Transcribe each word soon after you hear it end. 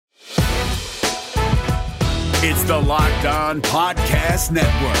It's the Locked On Podcast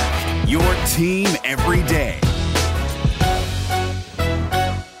Network, your team every day.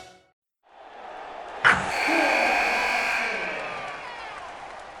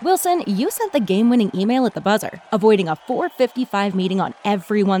 Wilson, you sent the game-winning email at the buzzer, avoiding a 4:55 meeting on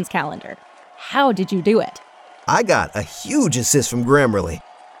everyone's calendar. How did you do it? I got a huge assist from Grammarly,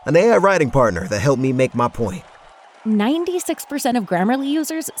 an AI writing partner that helped me make my point. 96% of Grammarly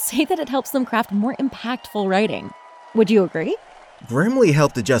users say that it helps them craft more impactful writing. Would you agree? Grammarly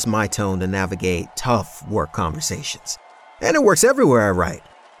helped adjust my tone to navigate tough work conversations. And it works everywhere I write,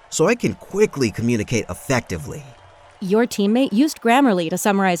 so I can quickly communicate effectively. Your teammate used Grammarly to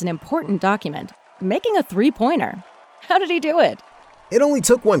summarize an important document, making a 3-pointer. How did he do it? It only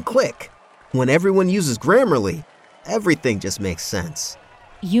took one click. When everyone uses Grammarly, everything just makes sense.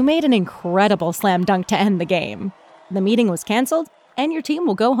 You made an incredible slam dunk to end the game. The meeting was canceled, and your team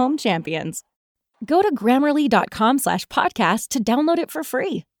will go home champions. Go to Grammarly.com/podcast to download it for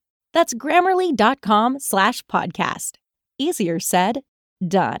free. That's Grammarly.com/podcast. Easier said,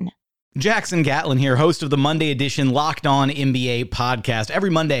 done. Jackson Gatlin here, host of the Monday edition Locked On NBA podcast. Every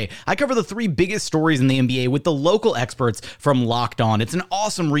Monday, I cover the 3 biggest stories in the NBA with the local experts from Locked On. It's an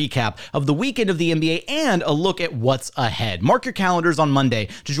awesome recap of the weekend of the NBA and a look at what's ahead. Mark your calendars on Monday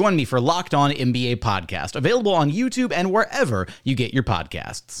to join me for Locked On NBA podcast, available on YouTube and wherever you get your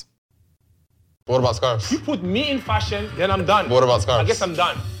podcasts. What about scarves? You put me in fashion, then I'm done. But what about scarves? I guess I'm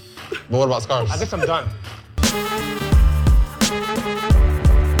done. But what about scarves? I guess I'm done.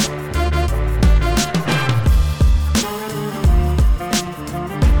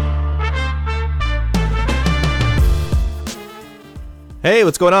 Hey,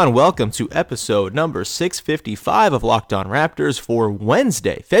 what's going on? Welcome to episode number 655 of Locked On Raptors for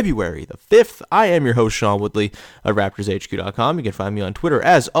Wednesday, February the 5th. I am your host, Sean Woodley of RaptorsHQ.com. You can find me on Twitter,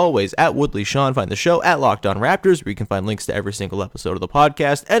 as always, at WoodleySean. Find the show at Locked On Raptors, where you can find links to every single episode of the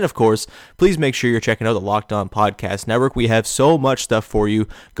podcast. And, of course, please make sure you're checking out the Locked On Podcast Network. We have so much stuff for you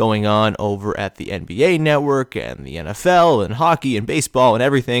going on over at the NBA Network and the NFL and hockey and baseball and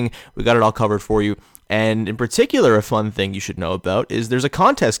everything. We got it all covered for you. And in particular, a fun thing you should know about is there's a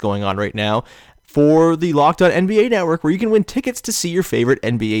contest going on right now for the Locked On NBA Network where you can win tickets to see your favorite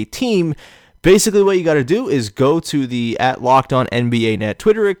NBA team. Basically, what you got to do is go to the @LockedOnNBANet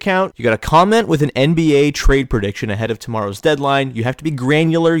Twitter account. You got to comment with an NBA trade prediction ahead of tomorrow's deadline. You have to be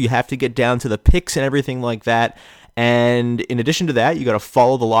granular. You have to get down to the picks and everything like that. And in addition to that, you got to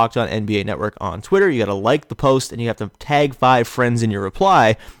follow the Locked On NBA Network on Twitter. You got to like the post, and you have to tag 5 friends in your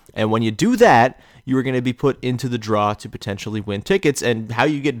reply. And when you do that, you are going to be put into the draw to potentially win tickets. And how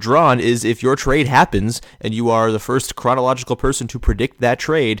you get drawn is if your trade happens and you are the first chronological person to predict that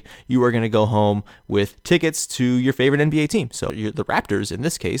trade, you are going to go home with tickets to your favorite NBA team. So you're the Raptors in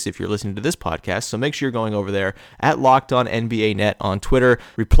this case, if you're listening to this podcast. So make sure you're going over there at Locked On NBA Net on Twitter.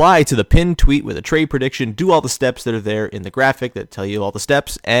 Reply to the pinned tweet with a trade prediction. Do all the steps that are there in the graphic that tell you all the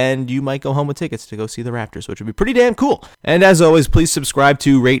steps, and you might go home with tickets to go see the Raptors, which would be pretty damn cool. And as always, please subscribe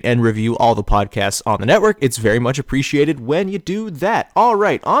to, rate, and review all the podcasts on the network. It's very much appreciated when you do that. All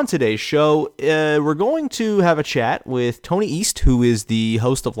right, on today's show, we're going to have a chat with Tony East, who is the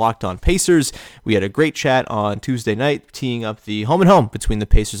host of Locked On Pacers. We had a great chat on Tuesday night, teeing up the home and home between the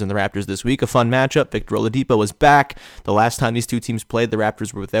Pacers and the Raptors this week. A fun matchup. Victor Oladipo was back. The last time these two teams played, the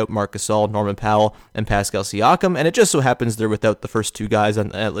Raptors were without Marc Gasol, Norman Powell, and Pascal Siakam, and it just so happens they're without the first 2 guys on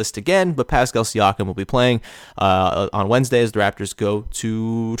that list again, but Pascal Siakam will be playing on Wednesday as the Raptors go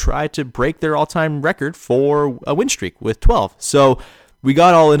to try to break their all-time record for a win streak with 12. So we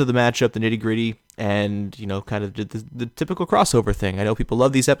got all into the matchup, the nitty-gritty, and, kind of did the typical crossover thing. I know people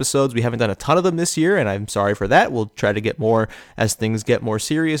love these episodes. We haven't done a ton of them this year, and I'm sorry for that. We'll try to get more as things get more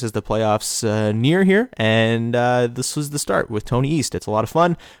serious, as the playoffs near here, and this was the start with Tony East. It's a lot of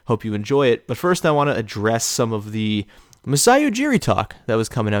fun. Hope you enjoy it. But first, I want to address some of the Masai Ujiri talk that was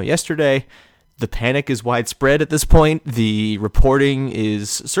coming out yesterday. The panic is widespread at this point. The reporting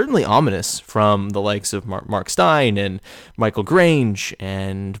is certainly ominous from the likes of Mark Stein and Michael Grange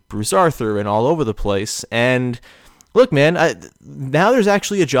and Bruce Arthur and all over the place. And look, man, now there's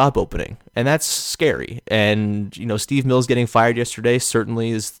actually a job opening, and that's scary. And, Steve Mills getting fired yesterday certainly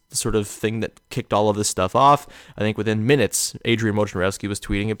is the sort of thing that kicked all of this stuff off. I think within minutes, Adrian Wojnarowski was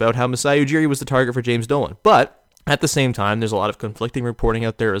tweeting about how Masai Ujiri was the target for James Dolan. But at the same time, there's a lot of conflicting reporting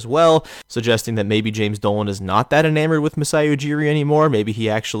out there as well, suggesting that maybe James Dolan is not that enamored with Masai Ujiri anymore. Maybe he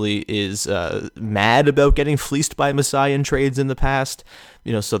actually is mad about getting fleeced by Masai in trades in the past.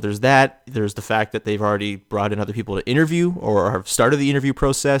 So there's that. There's the fact that they've already brought in other people to interview or have started the interview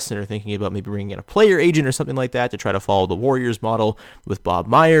process and are thinking about maybe bringing in a player agent or something like that to try to follow the Warriors model with Bob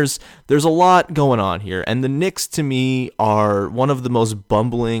Myers. There's a lot going on here. And the Knicks, to me, are one of the most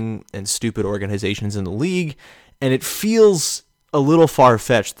bumbling and stupid organizations in the league. And it feels a little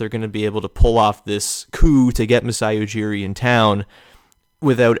far-fetched they're going to be able to pull off this coup to get Masai Ujiri in town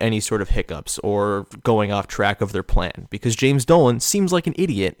without any sort of hiccups or going off track of their plan, because James Dolan seems like an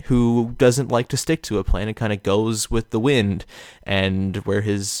idiot who doesn't like to stick to a plan and kind of goes with the wind and where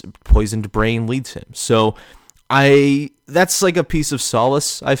his poisoned brain leads him. So that's like a piece of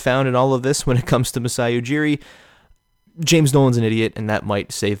solace I found in all of this when it comes to Masai Ujiri. James Dolan's an idiot, and that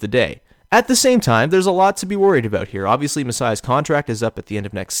might save the day. At the same time, there's a lot to be worried about here. Obviously, Masai's contract is up at the end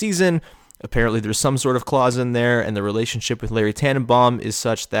of next season. Apparently, there's some sort of clause in there, and the relationship with Larry Tannenbaum is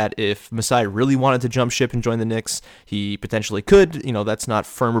such that if Masai really wanted to jump ship and join the Knicks, he potentially could. That's not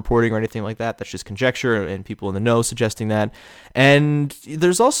firm reporting or anything like that. That's just conjecture and people in the know suggesting that. And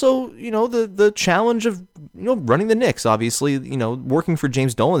there's also, the challenge of, running the Knicks. Obviously, working for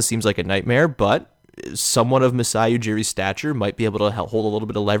James Dolan seems like a nightmare, but someone of Masai Ujiri's stature might be able to hold a little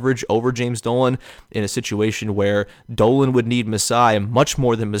bit of leverage over James Dolan in a situation where Dolan would need Masai much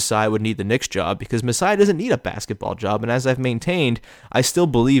more than Masai would need the Knicks job, because Masai doesn't need a basketball job. And as I've maintained, I still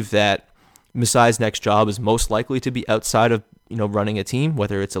believe that Masai's next job is most likely to be outside of running a team,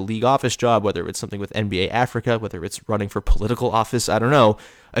 whether it's a league office job, whether it's something with NBA Africa, whether it's running for political office. I don't know.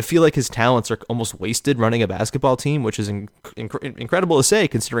 I feel like his talents are almost wasted running a basketball team, which is incredible to say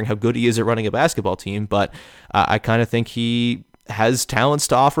considering how good he is at running a basketball team. But I kind of think he has talents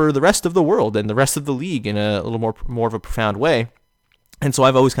to offer the rest of the world and the rest of the league in a little more of a profound way. And so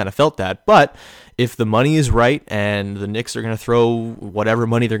I've always kind of felt that. But if the money is right and the Knicks are going to throw whatever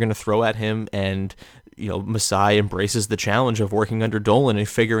money they're going to throw at him, and Masai embraces the challenge of working under Dolan and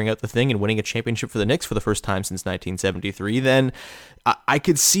figuring out the thing and winning a championship for the Knicks for the first time since 1973, then I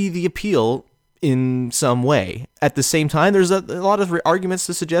could see the appeal in some way. At the same time, there's a lot of arguments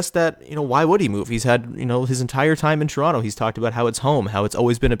to suggest that, why would he move? He's had, his entire time in Toronto, he's talked about how it's home, how it's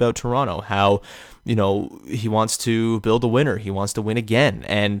always been about Toronto, how, he wants to build a winner, he wants to win again.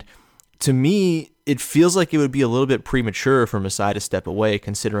 And to me, it feels like it would be a little bit premature for Masai to step away,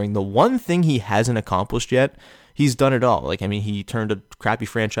 considering the one thing he hasn't accomplished yet, he's done it all. He turned a crappy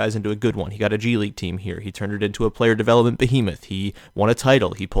franchise into a good one. He got a G League team here. He turned it into a player development behemoth. He won a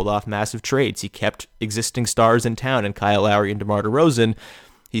title. He pulled off massive trades. He kept existing stars in town and Kyle Lowry and DeMar DeRozan.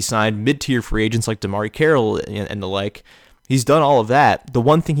 He signed mid-tier free agents like Damari Carroll and the like. He's done all of that. The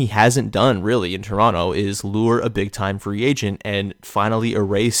one thing he hasn't done really in Toronto is lure a big-time free agent and finally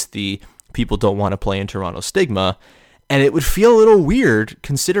erase the people don't want to play in Toronto stigma. And it would feel a little weird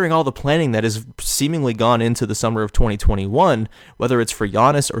considering all the planning that has seemingly gone into the summer of 2021, whether it's for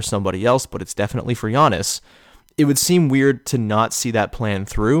Giannis or somebody else, but it's definitely for Giannis. It would seem weird to not see that plan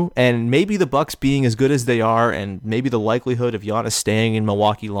through, and maybe the Bucks being as good as they are, and maybe the likelihood of Giannis staying in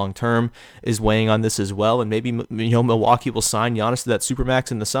Milwaukee long term is weighing on this as well. And maybe Milwaukee will sign Giannis to that supermax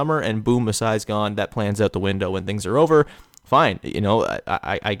in the summer, and boom, Masai's gone. That plan's out the window when things are over. Fine,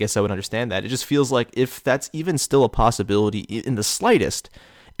 I guess I would understand that. It just feels like if that's even still a possibility in the slightest,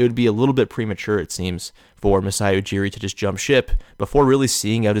 it would be a little bit premature, it seems, for Masai Ujiri to just jump ship before really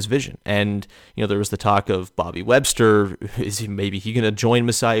seeing out his vision. And, there was the talk of Bobby Webster. Is he going to join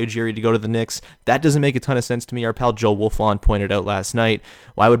Masai Ujiri to go to the Knicks? That doesn't make a ton of sense to me. Our pal Joe Wolfond pointed out last night,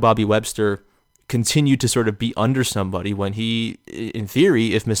 why would Bobby Webster continue to sort of be under somebody when he, in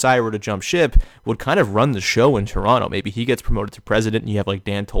theory, if Masai were to jump ship, would kind of run the show in Toronto? Maybe he gets promoted to president and you have like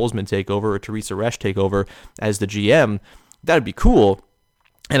Dan Tolzman take over or Teresa Resch take over as the GM. That'd be cool.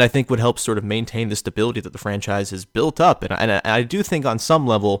 And I think would help sort of maintain the stability that the franchise has built up. And I do think on some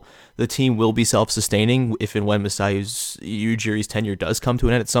level the team will be self-sustaining if and when Masai Ujiri's tenure does come to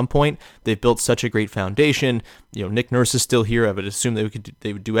an end at some point. They've built such a great foundation. Nick Nurse is still here. I would assume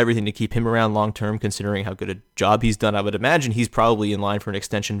they would do everything to keep him around long-term, considering how good a job he's done. I would imagine he's probably in line for an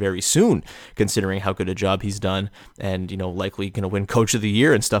extension very soon, considering how good a job he's done, and likely going to win Coach of the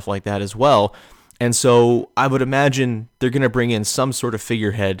Year and stuff like that as well. And so I would imagine they're going to bring in some sort of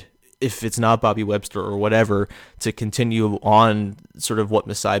figurehead, if it's not Bobby Webster or whatever, to continue on sort of what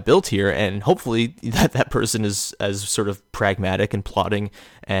Masai built here. And hopefully that person is as sort of pragmatic and plotting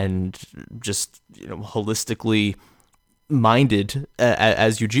and just holistically minded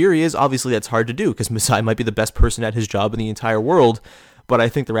as Ujiri is. Obviously that's hard to do because Masai might be the best person at his job in the entire world. But I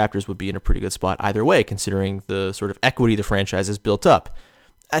think the Raptors would be in a pretty good spot either way, considering the sort of equity the franchise has built up.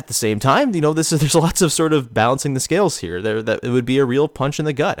 at the same time, there's lots of sort of balancing the scales here. That it would be a real punch in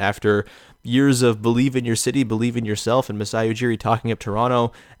the gut after years of believe in your city, believe in yourself, and Masai Ujiri talking up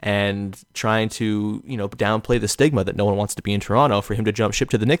Toronto and trying to, downplay the stigma that no one wants to be in Toronto. For him to jump ship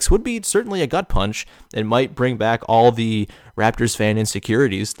to the Knicks would be certainly a gut punch and might bring back all the Raptors fan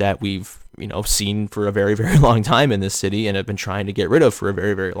insecurities that we've, seen for a very, very long time in this city and have been trying to get rid of for a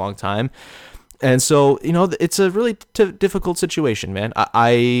very, very long time. And so, it's a really difficult situation, man.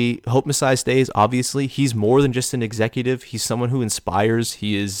 I hope Masai stays. Obviously, he's more than just an executive. He's someone who inspires.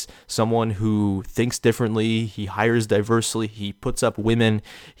 He is someone who thinks differently. He hires diversely. He puts up women.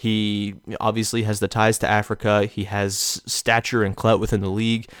 He obviously has the ties to Africa. He has stature and clout within the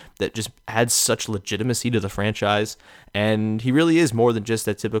league that just adds such legitimacy to the franchise. And he really is more than just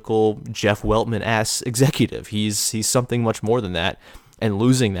a typical Jeff Weltman-ass executive. He's something much more than that. And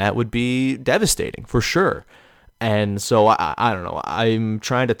losing that would be devastating for sure. And so I don't know. I'm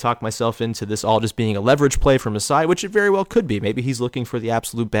trying to talk myself into this all just being a leverage play for Masai, which it very well could be. Maybe he's looking for the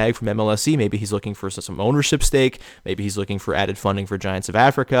absolute bag from MLSE. Maybe he's looking for some ownership stake. Maybe he's looking for added funding for Giants of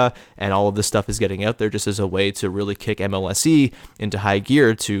Africa. And all of this stuff is getting out there just as a way to really kick MLSE into high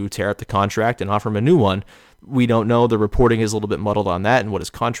gear to tear up the contract and offer him a new one. We don't know. The reporting is a little bit muddled on that and what his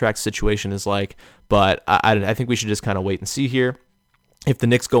contract situation is like. But I think we should just kind of wait and see here. If the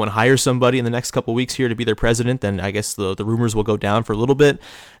Knicks go and hire somebody in the next couple of weeks here to be their president, then I guess the rumors will go down for a little bit,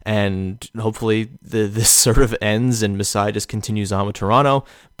 and hopefully this sort of ends and Masai just continues on with Toronto.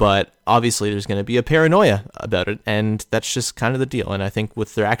 But obviously there's going to be a paranoia about it, and that's just kind of the deal. And I think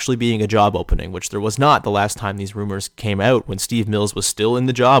with there actually being a job opening, which there was not the last time these rumors came out when Steve Mills was still in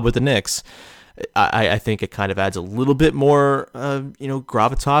the job with the Knicks, I think it kind of adds a little bit more,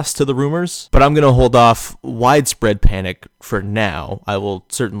 gravitas to the rumors. But I'm going to hold off widespread panic for now. I will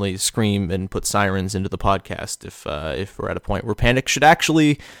certainly scream and put sirens into the podcast if we're at a point where panic should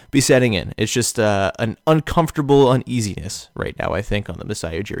actually be setting in. It's just an uncomfortable uneasiness right now, I think, on the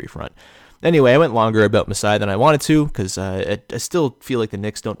Masai Ujiri front. Anyway, I went longer about Masai than I wanted to because I still feel like the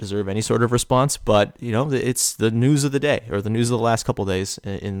Knicks don't deserve any sort of response. But, it's the news of the day or the news of the last couple of days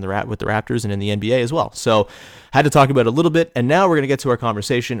with the Raptors and in the NBA as well. So had to talk about it a little bit. And now we're going to get to our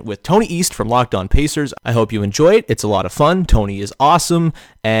conversation with Tony East from Locked On Pacers. I hope you enjoy it. It's a lot of fun. Tony is awesome.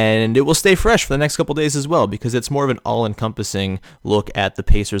 And it will stay fresh for the next couple of days as well because it's more of an all-encompassing look at the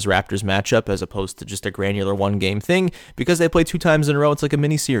Pacers-Raptors matchup as opposed to just a granular one-game thing because they play 2 times in a row. It's like a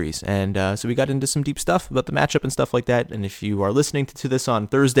mini-series. And so we got into some deep stuff about the matchup and stuff like that. And if you are listening to this on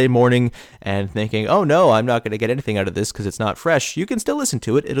Thursday morning and thinking, oh no, I'm not going to get anything out of this because it's not fresh, you can still listen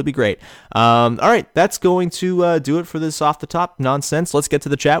to it. It'll be great. All right, that's going to do it for this off-the-top nonsense. Let's get to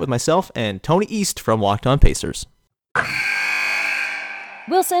the chat with myself and Tony East from Locked On Pacers.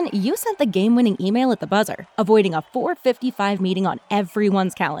 Wilson, you sent the game-winning email at the buzzer, avoiding a 4:55 meeting on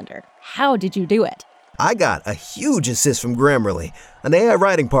everyone's calendar. How did you do it? I got a huge assist from Grammarly, an AI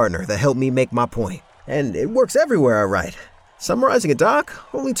writing partner that helped me make my point. And it works everywhere I write. Summarizing a doc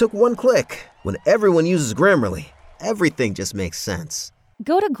only took 1 click. When everyone uses Grammarly, everything just makes sense.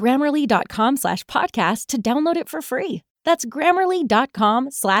 Go to Grammarly.com/podcast to download it for free. That's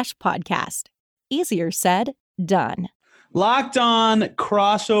Grammarly.com/podcast. Easier said, done. Locked On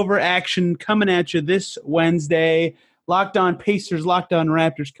crossover action coming at you this Wednesday. Locked On Pacers, Locked On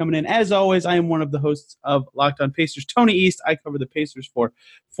Raptors coming in. As always, I am one of the hosts of Locked On Pacers, Tony East. I cover the Pacers for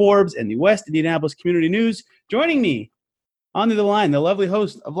Forbes and the West Indianapolis Community News. Joining me on the line, the lovely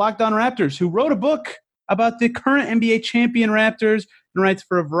host of Locked On Raptors, who wrote a book about the current NBA champion Raptors and writes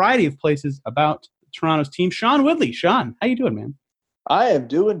for a variety of places about Toronto's team, Sean Woodley. Sean, how you doing, man? I am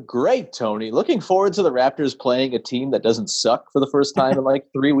doing great, Tony. Looking forward to the Raptors playing a team that doesn't suck for the first time in like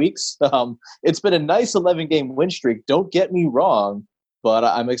 3 weeks. It's been a nice 11-game win streak. Don't get me wrong, but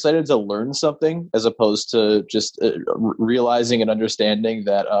I'm excited to learn something as opposed to just realizing and understanding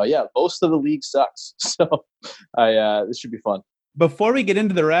that, most of the league sucks. So this should be fun. Before we get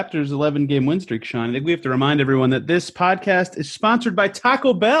into the Raptors' 11-game win streak, Sean, I think we have to remind everyone that this podcast is sponsored by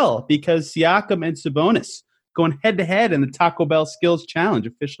Taco Bell because Siakam and Sabonis going head-to-head in the Taco Bell Skills Challenge,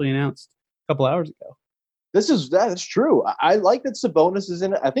 officially announced a couple hours ago. That's true. I like that Sabonis is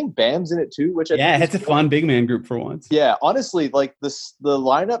in it. I think Bam's in it too, which it's a fun big man group for once. Yeah, honestly, like the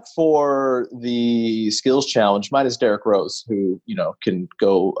lineup for the Skills Challenge, minus Derrick Rose, who can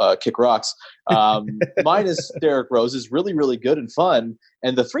go kick rocks. Minus Derrick Rose is really, really good and fun,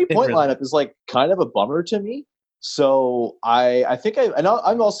 and the 3-point lineup is like kind of a bummer to me. So I think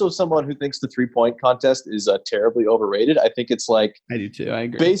I'm also someone who thinks the 3-point contest is terribly overrated. I think it's like I do too. I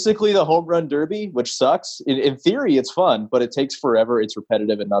agree. Basically the home run derby, which sucks. In theory, it's fun, but it takes forever. It's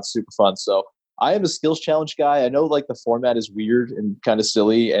repetitive and not super fun. So I am a skills challenge guy. I know like the format is weird and kind of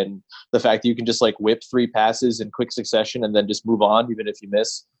silly, and the fact that you can just like whip 3 passes in quick succession and then just move on even if you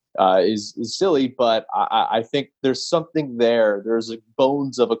miss is silly. But I think there's something there. There's like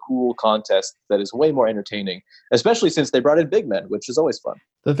bones of a cool contest that is way more entertaining, especially since they brought in big men, which is always fun.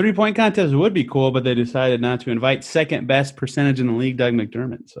 The 3-point contest would be cool, but they decided not to invite second best percentage in the league, Doug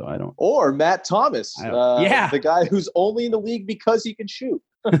McDermott. So I don't. Or Matt Thomas, the guy who's only in the league because he can shoot.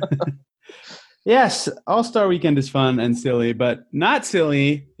 Yes, All-Star Weekend is fun and silly, but not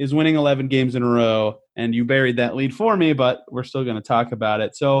silly is winning 11 games in a row. And you buried that lead for me, but we're still going to talk about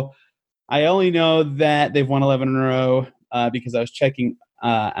it. So I only know that they've won 11 in a row because I was checking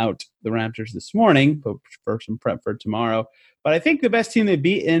out the Raptors this morning for some prep for tomorrow. But I think the best team they've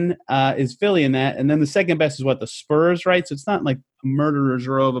beaten is Philly in that. And then the second best is the Spurs, right? So it's not like a murderer's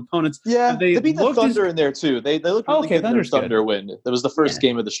row of opponents. Yeah, they beat the Thunder in there too. They looked really good in their Thunder win. That was the first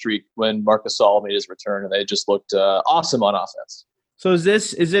game of the streak when Marc Gasol made his return, and they just looked awesome on offense. So is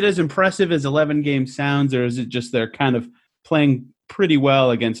it as impressive as 11 games sounds, or is it just they're kind of playing pretty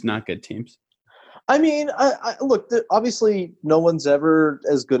well against not good teams? I mean, look, obviously no one's ever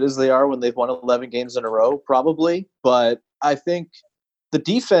as good as they are when they've won 11 games in a row, probably. But I think the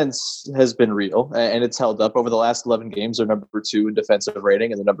defense has been real, and it's held up over the last 11 games. They're number 2 in defensive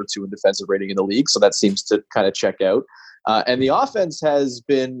rating and the number 2 in defensive rating in the league. So that seems to kind of check out. And the offense has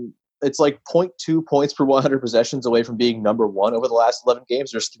been, it's like 0.2 points per 100 possessions away from being number 1 over the last 11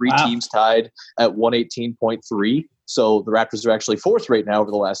 games. There's 3 teams tied at 118.3. So the Raptors are actually 4th right now over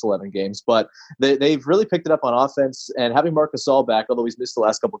the last 11 games. But they've really picked it up on offense. And having Marc Gasol back, although he's missed the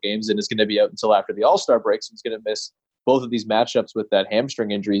last couple games and is going to be out until after the All-Star break, so he's going to miss both of these matchups with that hamstring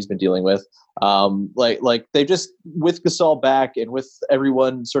injury he's been dealing with. Like they just, with Gasol back and with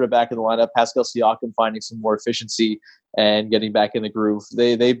everyone sort of back in the lineup, Pascal Siakam finding some more efficiency and getting back in the groove,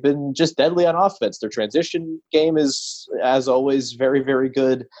 they've been just deadly on offense. Their transition game is, as always, very, very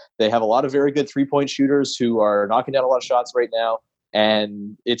good. They have a lot of very good 3-point shooters who are knocking down a lot of shots right now.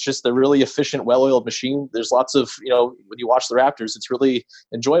 And it's just a really efficient, well-oiled machine. There's lots of, when you watch the Raptors, it's really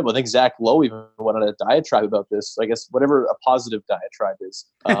enjoyable. I think Zach Lowe even went on a diatribe about this. I guess whatever a positive diatribe is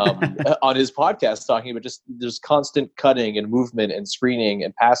on his podcast, talking about just there's constant cutting and movement and screening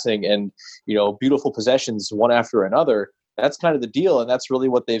and passing and, beautiful possessions one after another. That's kind of the deal. And that's really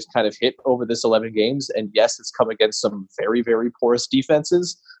what they've kind of hit over this 11 games. And yes, it's come against some very, very porous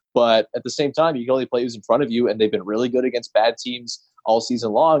defenses. But at the same time, you can only play who's in front of you, and they've been really good against bad teams all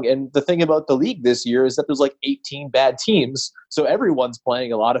season long. And the thing about the league this year is that there's like 18 bad teams, so everyone's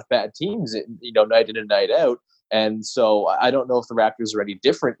playing a lot of bad teams, night in and night out. And so I don't know if the Raptors are any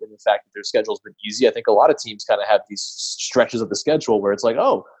different in the fact that their schedule's been easy. I think a lot of teams kind of have these stretches of the schedule where it's like,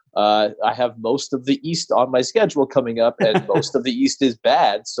 I have most of the East on my schedule coming up, and most of the East is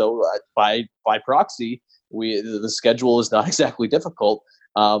bad. So by proxy, the schedule is not exactly difficult.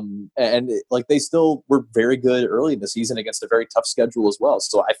 They still were very good early in the season against a very tough schedule as well.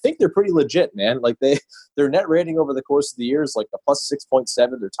 So I think they're pretty legit, man. Like their net rating over the course of the year is like a plus 6.7.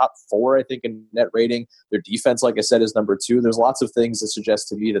 They're top 4, I think, in net rating. Their defense, like I said, is number 2. There's lots of things that suggest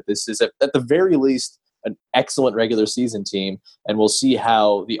to me that this is at the very least an excellent regular season team, and we'll see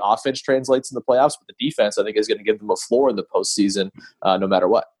how the offense translates in the playoffs. But the defense, I think, is going to give them a floor in the postseason, no matter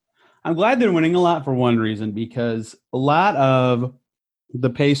what. I'm glad they're winning a lot for one reason, because a lot of the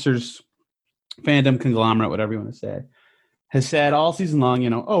Pacers fandom conglomerate, whatever you want to say, has said all season long,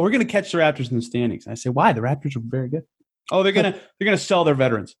 we're going to catch the Raptors in the standings. And I say, why? The Raptors are very good. Oh, they're going to sell their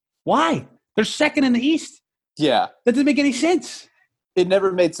veterans. Why? They're second in the East. Yeah. That doesn't make any sense. It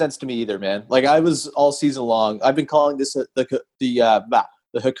never made sense to me either, man. Like I was all season long, I've been calling this the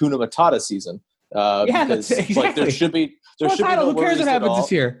Hakuna Matata season. Because exactly. Like there should be no who cares what happens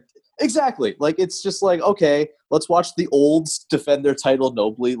this year? Exactly. Like it's just like, okay, let's watch the olds defend their title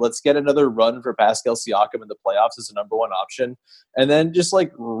nobly. Let's get another run for Pascal Siakam in the playoffs as a number 1 option, and then just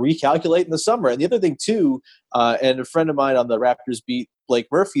like recalculate in the summer. And the other thing too, and a friend of mine on the Raptors beat, Blake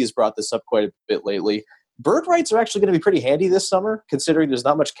Murphy, has brought this up quite a bit lately. Bird rights are actually going to be pretty handy this summer, considering there's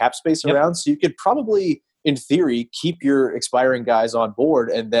not much cap space around. So you could probably, in theory, keep your expiring guys on board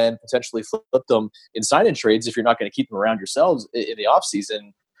and then potentially flip them in sign-in trades if you're not going to keep them around yourselves in the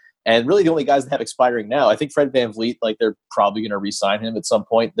offseason. And really the only guys that have expiring now, I think Fred VanVleet, like they're probably going to re-sign him at some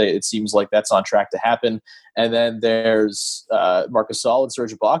point. It seems like that's on track to happen. And then there's Marc Gasol and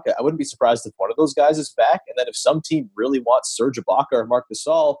Serge Ibaka. I wouldn't be surprised if one of those guys is back. And then if some team really wants Serge Ibaka or Marc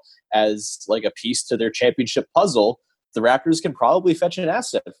Gasol as like a piece to their championship puzzle, the Raptors can probably fetch an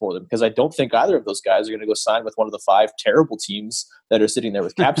asset for them, because I don't think either of those guys are going to go sign with one of the 5 terrible teams that are sitting there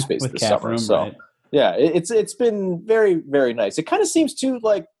with cap space this summer. Room, so. Right. Yeah, it's been very, very nice. It kind of seems too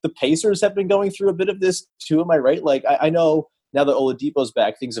like the Pacers have been going through a bit of this too. Am I right? Like I know now that Oladipo's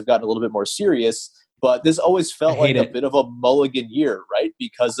back, things have gotten a little bit more serious. But this always felt like a bit of a mulligan year, right?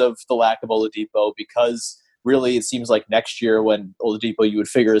 Because of the lack of Oladipo. Because really, it seems like next year when Oladipo you would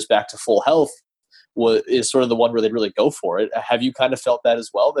figure is back to full health is sort of the one where they'd really go for it. Have you kind of felt that as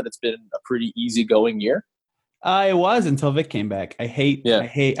well? That it's been a pretty easygoing year? It was until Vic came back. I've hated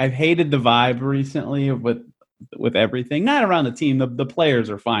the vibe recently with everything. Not around the team. The players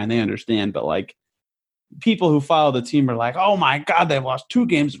are fine. They understand. But like people who follow the team are like, oh my God, they've lost 2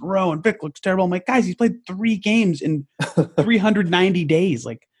 games in a row and Vic looks terrible. I'm like, guys, he's played 3 games in 390 days.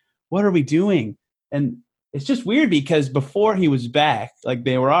 Like, what are we doing? And it's just weird because before he was back, like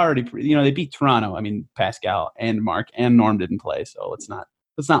they were already, they beat Toronto. I mean, Pascal and Mark and Norm didn't play. So it's not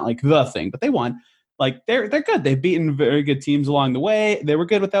like the thing, but they won. Like they're good. They've beaten very good teams along the way. They were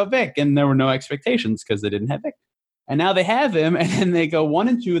good without Vic, and there were no expectations because they didn't have Vic. And now they have him, and then they go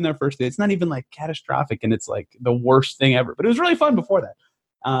 1-2 in their first day. It's not even like catastrophic, and it's like the worst thing ever. But it was really fun before that.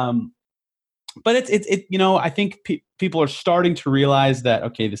 But I think people are starting to realize that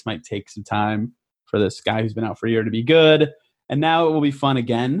okay, this might take some time for this guy who's been out for a year to be good, and now it will be fun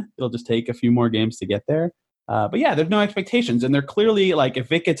again. It'll just take a few more games to get there. But yeah, there's no expectations. And they're clearly, like, if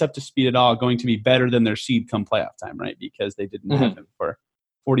Vic gets up to speed at all, going to be better than their seed come playoff time, right? Because they didn't have him for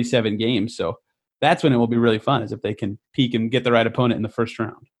 47 games. So that's when it will be really fun, is if they can peak and get the right opponent in the first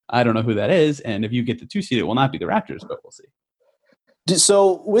round. I don't know who that is. And if you get the 2 seed, it will not be the Raptors, but we'll see.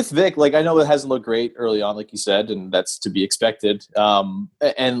 So with Vic, like I know it hasn't looked great early on, like you said, and that's to be expected.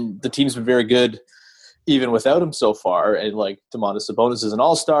 And the team's been very good even without him so far. And like Domantas Sabonis is an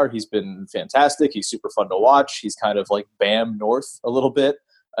all-star. He's been fantastic. He's super fun to watch. He's kind of like Bam North a little bit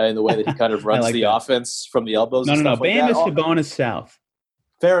in the way that he kind of runs the offense from the elbows. No. Bam is Sabonis South.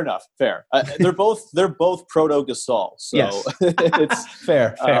 Fair enough. Fair. They're both proto Gasol. So yes. It's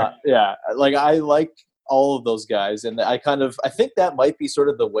fair. Yeah. Like I like all of those guys. And I think that might be sort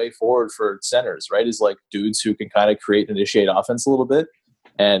of the way forward for centers, right? Is like dudes who can kind of create and initiate offense a little bit.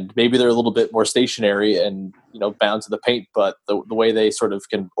 And maybe they're a little bit more stationary and, bound to the paint, but the way they sort of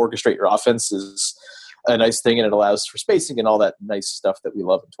can orchestrate your offense is a nice thing, and it allows for spacing and all that nice stuff that we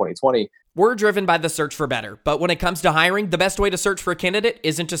love in 2020. We're driven by the search for better, but when it comes to hiring, the best way to search for a candidate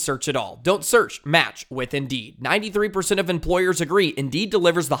isn't to search at all. Don't search, match with Indeed. 93% of employers agree Indeed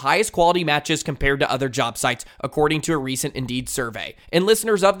delivers the highest quality matches compared to other job sites, according to a recent Indeed survey. And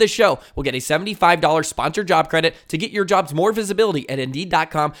listeners of this show will get a $75 sponsored job credit to get your jobs more visibility at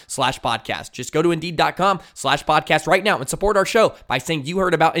Indeed.com/podcast. Just go to Indeed.com/podcast right now and support our show by saying you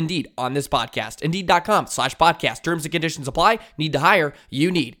heard about Indeed on this podcast. Indeed.com/podcast. Terms and conditions apply. Need to hire? You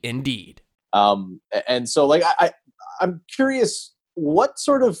need Indeed. And so like, I'm curious, what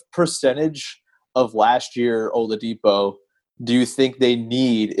sort of percentage of last year Oladipo do you think they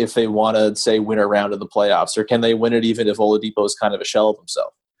need if they want to say win a round in the playoffs, or can they win it even if Oladipo is kind of a shell of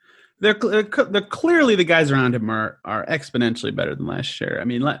himself? They're clearly the guys around him are exponentially better than last year. I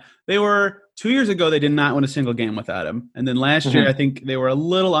mean, they were 2 years ago, they did not win a single game without him. And then last year, I think they were a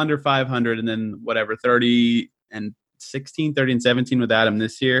little under 500 and then 30 and 17 without him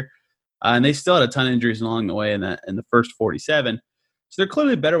this year. And they still had a ton of injuries along the way in the first 47. So they're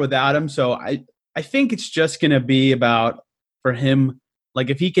clearly better without him. So I think it's just going to be about, for him,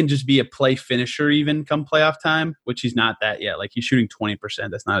 like if he can just be a play finisher even come playoff time, which he's not that yet. Like he's shooting 20%.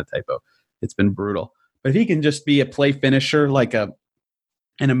 That's not a typo. It's been brutal. But if he can just be a play finisher, like an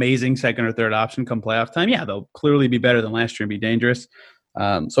amazing second or third option come playoff time, yeah, they'll clearly be better than last year and be dangerous.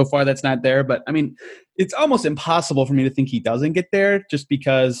 So far that's not there. But I mean, it's almost impossible for me to think he doesn't get there just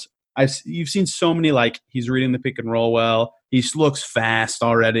because you've seen so many, like he's reading the pick and roll well. He looks fast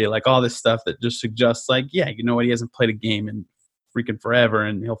already, like all this stuff that just suggests like, yeah, you know what? He hasn't played a game in freaking forever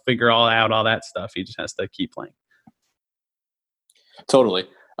and he'll figure all that stuff. He just has to keep playing. Totally.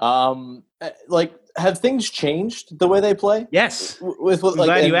 Like have things changed the way they play? Yes. With like,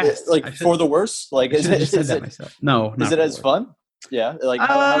 glad you asked. Like for the worse? Like is it No. Is it as fun? Yeah. Like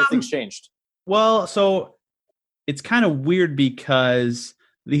how have things changed? Well, so it's kind of weird because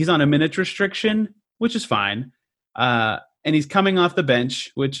he's on a minutes restriction, which is fine. And he's coming off the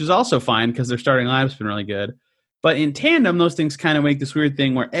bench, which is also fine because their starting lineup's been really good. But in tandem, those things kind of make this weird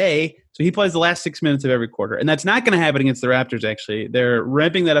thing where so he plays the last 6 minutes of every quarter. And that's not going to happen against the Raptors, actually. They're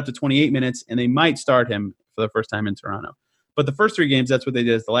ramping that up to 28 minutes, and they might start him for the first time in Toronto. But the first 3 games, that's what they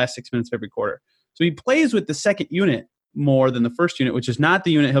did, is the last 6 minutes of every quarter. So he plays with the second unit more than the first unit, which is not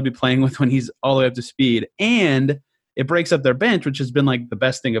the unit he'll be playing with when he's all the way up to speed. And it breaks up their bench, which has been like the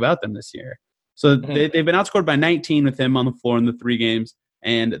best thing about them this year. So they've been outscored by 19 with him on the floor in the 3 games.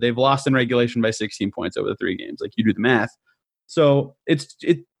 and they've lost in regulation by 16 points over the 3 games. Like, you do the math. So it's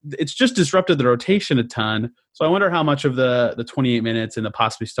just disrupted the rotation a ton. So I wonder how much of the 28 minutes and the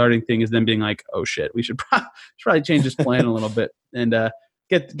possibly starting thing is them being like, oh shit, we should probably change this plan a little bit and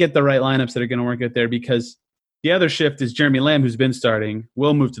get the right lineups that are going to work out there, because the other shift is Jeremy Lamb, who's been starting,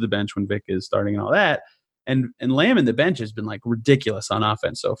 will move to the bench when Vic is starting and all that. And Lamb in the bench has been like ridiculous on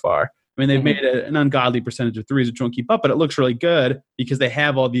offense so far. I mean, they've made an ungodly percentage of threes, which won't keep up, but it looks really good because they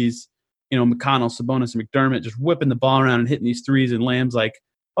have all these, McConnell, Sabonis, and McDermott just whipping the ball around and hitting these threes. And Lamb's like,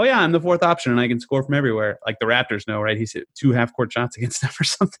 oh yeah, I'm the 4th option and I can score from everywhere. Like the Raptors know, right? He's hit 2 half-court shots against them or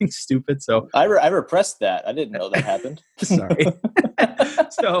something stupid. So I repressed that. I didn't know that happened. Sorry.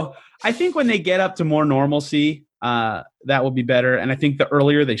 So I think when they get up to more normalcy, that will be better. And I think the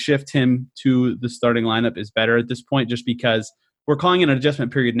earlier they shift him to the starting lineup is better at this point, just because we're calling it an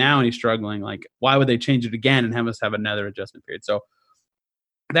adjustment period now and he's struggling. Like, why would they change it again and have us have another adjustment period? So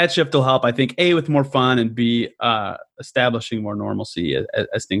that shift will help, I think, A, with more fun, and B, establishing more normalcy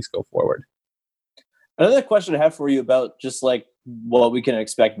as things go forward. Another question I have for you about just like what we can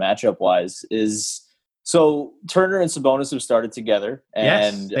expect matchup wise is, so Turner and Sabonis have started together,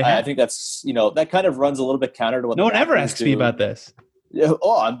 and yes, I think that's, that kind of runs a little bit counter to what no one ever asks me about this.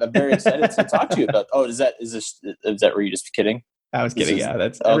 Oh, I'm very excited to talk to you about. Oh, is that were you just kidding? I was kidding. Yeah,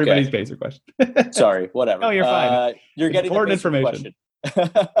 that's everybody's basic question. Sorry, whatever. No, you're fine. You're getting important information. Question.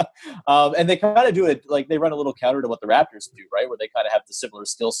 And they kind of do it like they run a little counter to what the Raptors do, right? Where they kind of have the similar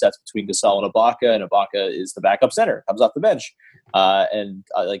skill sets between Gasol and Ibaka is the backup center, comes off the bench. And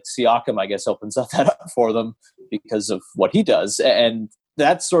like Siakam, I guess, opens up that up for them because of what he does. And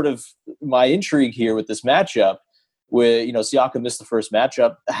that's sort of my intrigue here with this matchup. Where, Siakam missed the first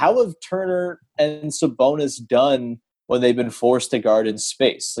matchup. How have Turner and Sabonis done when they've been forced to guard in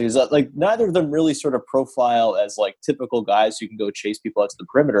space? Like neither of them really sort of profile as like typical guys who can go chase people out to the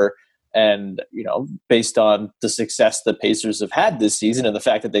perimeter. And, based on the success the Pacers have had this season and the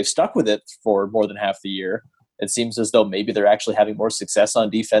fact that they've stuck with it for more than half the year, it seems as though maybe they're actually having more success on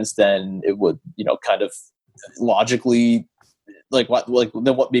defense than it would, kind of logically, than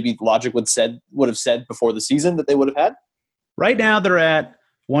what maybe logic would have said before the season that they would have had. Right now they're at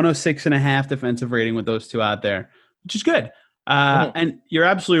 106.5 defensive rating with those two out there, which is good. And you're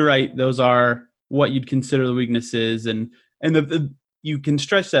absolutely right. Those are what you'd consider the weaknesses. And you can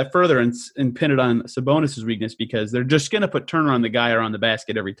stretch that further and pin it on Sabonis' weakness, because they're just going to put Turner on the guy around the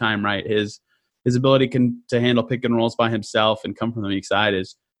basket every time, right? His ability to handle pick and rolls by himself and come from the weak side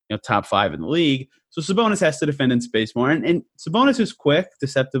is top 5 in the league. So Sabonis has to defend in space more. And Sabonis is quick,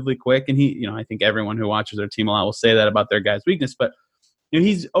 deceptively quick. And he, I think everyone who watches their team a lot will say that about their guy's weakness. But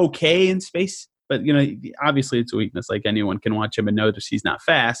he's okay in space. But, obviously it's a weakness. Like, anyone can watch him and notice he's not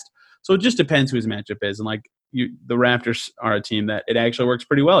fast. So it just depends who his matchup is. And, the Raptors are a team that it actually works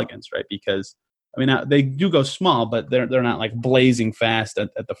pretty well against, right? Because, they do go small, but they're not, like, blazing fast at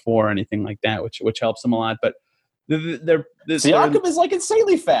the 4 or anything like that, which helps them a lot. But Siakam is, like,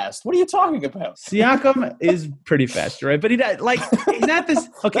 insanely fast. What are you talking about? Siakam is pretty fast, right? But he's not this.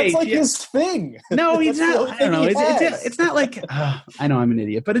 Okay, that's like his thing. No, he's not. I don't know. It's not like. I know I'm an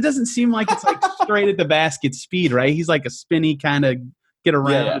idiot, but it doesn't seem like it's like straight at the basket speed, right? He's like a spinny kind of get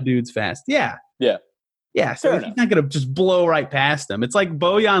around the dudes fast. Yeah. So he's not going to just blow right past them. It's like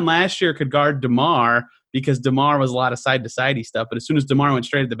Bojan last year could guard DeMar because DeMar was a lot of side-to-sidey stuff. But as soon as DeMar went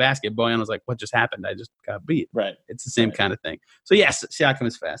straight at the basket, Bojan was like, what just happened? I just got beat. Right. It's the same kind of thing. So, yes, Siakam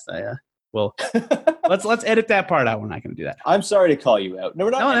is fast. Well, let's edit that part out. We're not going to do that. I'm sorry to call you out. No,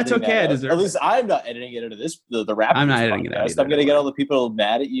 we're not. No, that's okay. At least I'm not editing it into the Raptors. I'm not editing it out. I'm going to get all the people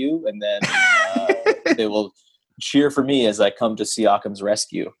mad at you, and then they will cheer for me as I come to Siakam's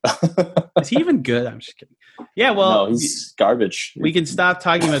rescue. Is he even good? I'm just kidding. Yeah, well, no, he's garbage. We can stop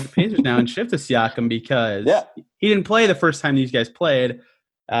talking about the Pacers now and shift to Siakam, because he didn't play the first time these guys played,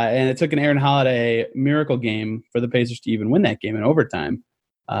 and it took an Aaron Holiday miracle game for the Pacers to even win that game in overtime.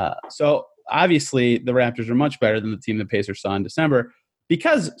 So obviously the Raptors are much better than the team the Pacers saw in December,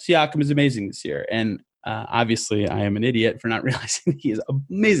 because Siakam is amazing this year. And obviously I am an idiot for not realizing he is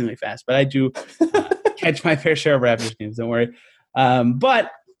amazingly fast, but I do catch my fair share of Raptors games. Don't worry.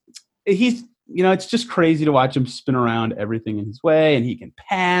 But he's, it's just crazy to watch him spin around everything in his way, and he can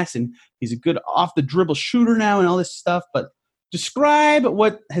pass, and he's a good off the dribble shooter now and all this stuff. But describe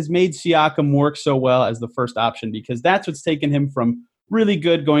what has made Siakam work so well as the first option, because that's what's taken him from really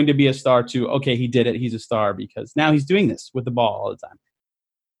good going to be a star to, okay, he did it, he's a star, because now he's doing this with the ball all the time.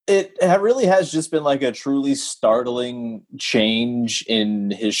 It really has just been like a truly startling change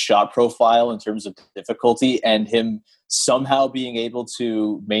in his shot profile in terms of difficulty, and him somehow being able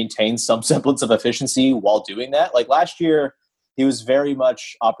to maintain some semblance of efficiency while doing that. Like last year, he was very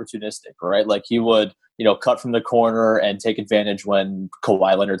much opportunistic, right? Like he would, cut from the corner and take advantage when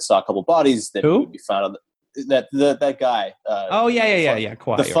Kawhi Leonard saw a couple bodies that he would be found on that guy.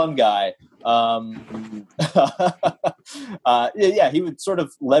 Kawhi, the fun guy. He would sort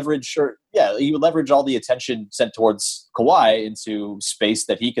of leverage, he would leverage all the attention sent towards Kawhi into space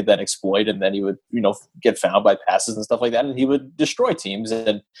that he could then exploit, and then he would, get found by passes and stuff like that, and he would destroy teams.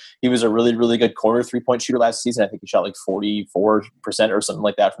 And he was a really, really good corner 3-point shooter last season. I think he shot like 44% or something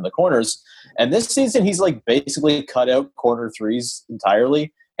like that from the corners. And this season, he's like basically cut out corner threes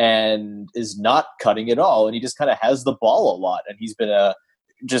entirely and is not cutting it all. And he just kind of has the ball a lot, and he's been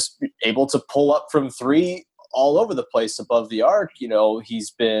just able to pull up from three all over the place above the arc. He's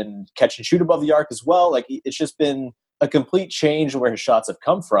been catch and shoot above the arc as well. Like, it's just been a complete change where his shots have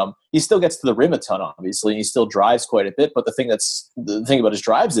come from. He still gets to the rim a ton, obviously, and he still drives quite a bit. But the thing about his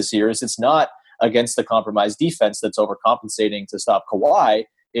drives this year is it's not against the compromised defense that's overcompensating to stop Kawhi.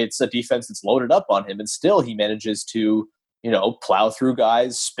 It's a defense that's loaded up on him, and still he manages to, plow through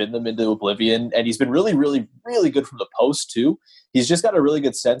guys, spin them into oblivion. And he's been really, really, really good from the post too. He's just got a really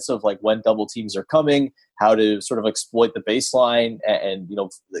good sense of like when double teams are coming, how to sort of exploit the baseline and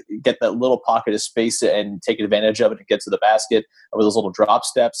get that little pocket of space and take advantage of it and get to the basket with those little drop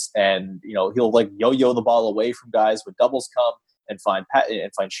steps. And, he'll like yo-yo the ball away from guys when doubles come and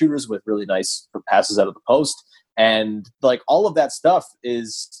find shooters with really nice passes out of the post. And like all of that stuff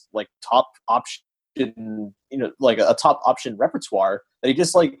is like top option, like a top option repertoire that he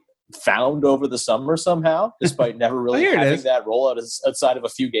just like found over the summer somehow, despite never really having that role outside of a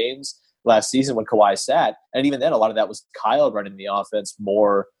few games last season when Kawhi sat. And even then, a lot of that was Kyle running the offense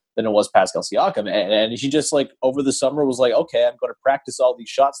more than it was Pascal Siakam. And he just like over the summer was like, okay, I'm going to practice all these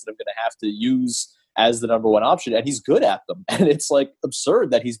shots that I'm going to have to use as the number one option. And he's good at them. And it's like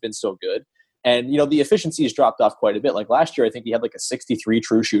absurd that he's been so good. And, the efficiency has dropped off quite a bit. Like last year, I think he had like a 63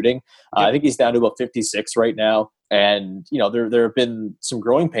 true shooting. I think he's down to about 56 right now. And, there have been some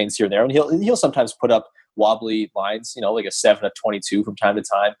growing pains here and there. And he'll sometimes put up wobbly lines, like a 7 of 22 from time to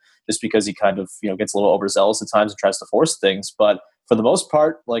time, just because he kind of, gets a little overzealous at times and tries to force things. But for the most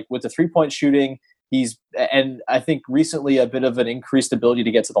part, like with the 3-point shooting, and I think recently a bit of an increased ability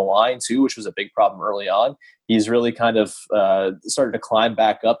to get to the line too, which was a big problem early on. He's really kind of started to climb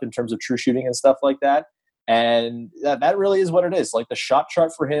back up in terms of true shooting and stuff like that. And that really is what it is. Like the shot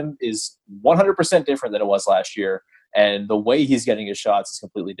chart for him is 100% different than it was last year. And the way he's getting his shots is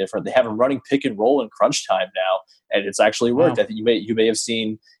completely different. They have him running pick and roll in crunch time now, and it's actually worked. Wow. I think you may have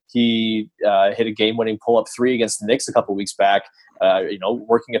seen he hit a game-winning pull-up three against the Knicks a couple weeks back,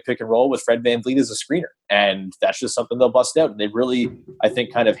 working a pick and roll with Fred VanVleet as a screener. And that's just something they'll bust out. And they really, I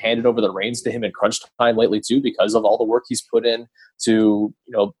think, kind of handed over the reins to him in crunch time lately too, because of all the work he's put in to,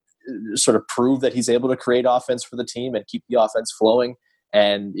 sort of prove that he's able to create offense for the team and keep the offense flowing.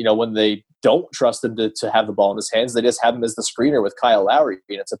 And, when they don't trust him to have the ball in his hands, they just have him as the screener with Kyle Lowry,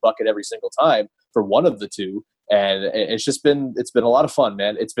 and it's a bucket every single time for one of the two. And it's been a lot of fun,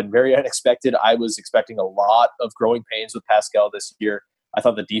 man. It's been very unexpected. I was expecting a lot of growing pains with Pascal this year. I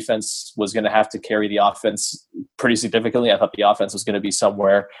thought the defense was going to have to carry the offense pretty significantly. I thought the offense was going to be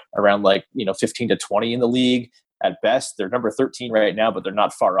somewhere around 15 to 20 in the league at best. They're number 13 right now, but they're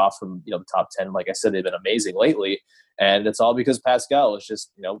not far off from, the top 10. Like I said, they've been amazing lately. And it's all because Pascal is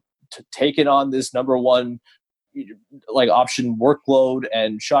just, taking on this number one option workload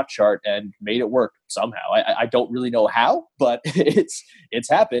and shot chart and made it work somehow. I don't really know how, but it's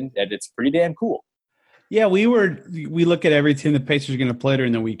happened, and it's pretty damn cool. Yeah, we look at every team the Pacers are going to play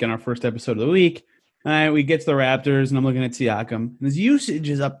during the week in our first episode of the week. We get to the Raptors, and I'm looking at Siakam, and his usage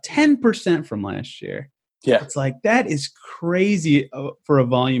is up 10% from last year. Yeah, it's like that is crazy for a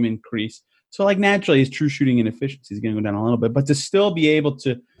volume increase. So naturally, his true shooting and efficiency is going to go down a little bit, but to still be able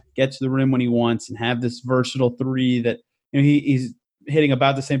to get to the rim when he wants and have this versatile three that he's hitting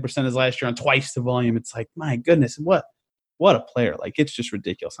about the same percent as last year on twice the volume. It's like, my goodness, what a player. Like, it's just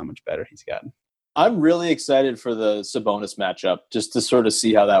ridiculous how much better he's gotten. I'm really excited for the Sabonis matchup just to sort of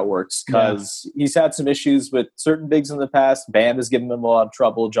see how that works, because he's had some issues with certain bigs in the past. Bam has given him a lot of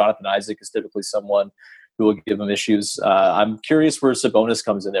trouble. Jonathan Isaac is typically someone who will give him issues. I'm curious where Sabonis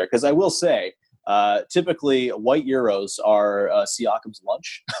comes in there, because I will say, typically white Euros are Siakam's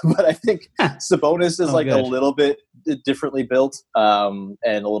lunch, but I think Sabonis is a little bit differently built and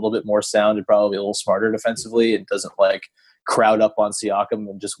a little bit more sound and probably a little smarter defensively. It doesn't crowd up on Siakam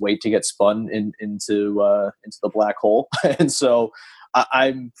and just wait to get spun into the black hole. And so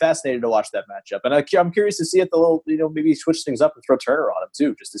I'm fascinated to watch that matchup, and I'm curious to see if they'll maybe switch things up and throw Turner on him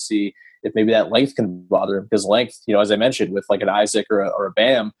too, just to see if maybe that length can bother him, because length, as I mentioned, with an Isaac or a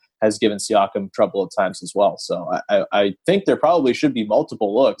Bam, has given Siakam trouble at times as well. So I think there probably should be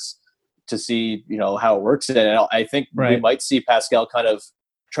multiple looks to see, how it works. And I think we might see Pascal kind of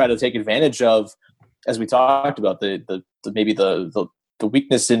try to take advantage of, as we talked about, the maybe the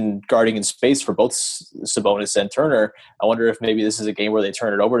weakness in guarding in space for both Sabonis and Turner. I wonder if maybe this is a game where they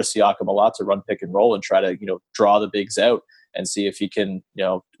turn it over to Siakam a lot to run pick and roll and try to, draw the bigs out and see if he can,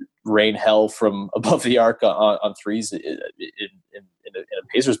 rain hell from above the arc on threes in a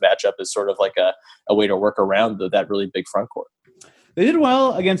Pacers matchup is sort of like a way to work around that really big front court. They did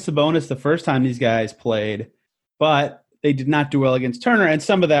well against Sabonis the first time these guys played, but they did not do well against Turner, and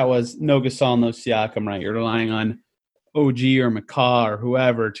some of that was no Gasol, no Siakam, right? You're relying on OG or McCaw or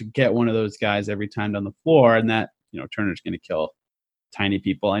whoever to get one of those guys every time down the floor, and that, Turner's going to kill tiny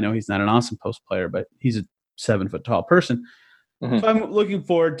people. I know he's not an awesome post player, but he's a 7-foot tall person. Mm-hmm. So I'm looking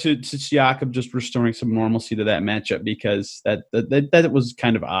forward to Siakam just restoring some normalcy to that matchup, because that was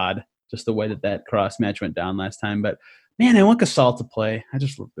kind of odd, just the way that cross match went down last time. But man, I want Gasol to play. I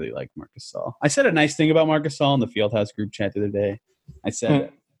just really like Marc Gasol. I said a nice thing about Marc Gasol in the Fieldhouse group chat the other day. I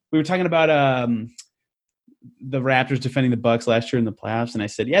said we were talking about the Raptors defending the Bucks last year in the playoffs, and I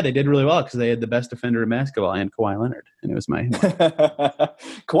said, yeah, they did really well because they had the best defender in basketball and Kawhi Leonard, and it was my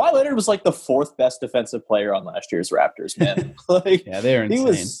Kawhi Leonard was like the 4th best defensive player on last year's Raptors, man. Yeah, they're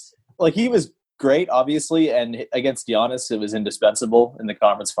insane. He was great, obviously, and against Giannis, it was indispensable in the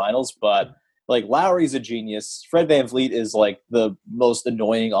conference finals, but Lowry's a genius. Fred VanVleet is the most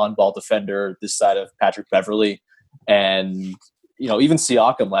annoying on-ball defender this side of Patrick Beverley. And, even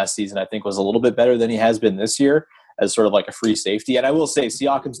Siakam last season, I think, was a little bit better than he has been this year as sort of like a free safety. And I will say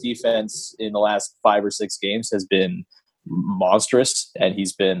Siakam's defense in the last 5 or 6 games has been monstrous, and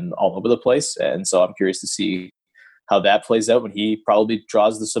he's been all over the place. And so I'm curious to see how that plays out when he probably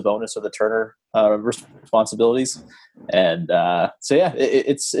draws the Sabonis or the Turner responsibilities. And so, yeah,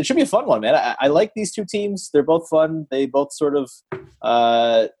 it should be a fun one, man. I like these two teams. They're both fun. They both sort of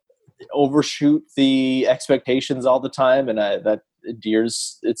overshoot the expectations all the time. And that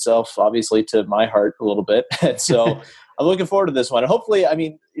endears itself, obviously, to my heart a little bit. And so I'm looking forward to this one. And hopefully,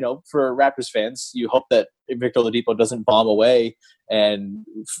 for Raptors fans, you hope that Victor Oladipo doesn't bomb away and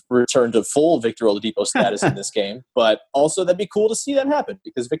return to full Victor Oladipo status in this game. But also, that'd be cool to see that happen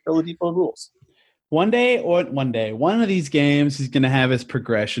because Victor Oladipo rules. One day, one of these games, he's going to have his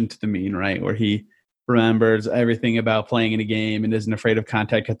progression to the mean, right? Where he remembers everything about playing in a game and isn't afraid of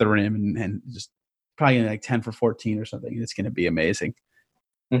contact at the rim and just probably 10 for 14 or something. It's going to be amazing.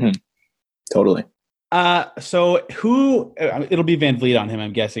 Mm-hmm. Totally. So it'll be VanVleet on him,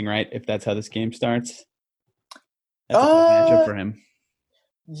 I'm guessing, right? If that's how this game starts. That's a tough matchup for him.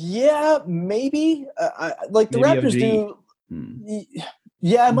 Yeah, maybe. The maybe Raptors OG. do.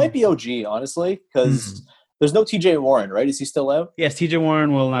 Yeah, it might be OG, honestly, because there's no TJ Warren, right? Is he still out? Yes, TJ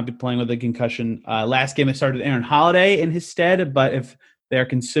Warren will not be playing with a concussion. Last game they started Aaron Holiday in his stead, but if they're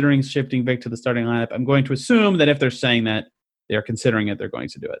considering shifting Vic to the starting lineup, I'm going to assume that if they're saying that they're considering it, they're going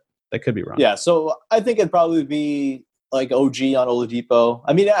to do it. That could be wrong. Yeah, so I think it'd probably be OG on Oladipo.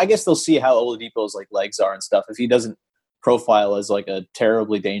 I mean, I guess they'll see how Oladipo's legs are and stuff. If he doesn't profile as a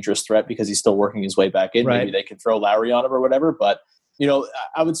terribly dangerous threat because he's still working his way back in, maybe they can throw Lowry on him or whatever. But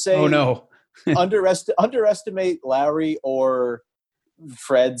I would say, underestimate Lowry or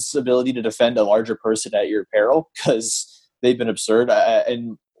Fred's ability to defend a larger person at your peril because they've been absurd.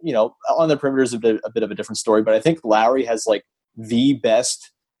 And on the perimeter is a bit of a different story, but I think Lowry has the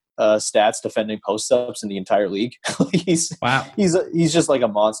best stats defending post-ups in the entire league. He's just like a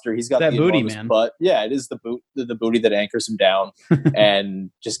monster. He's got that the booty, man. But yeah, it is the booty that anchors him down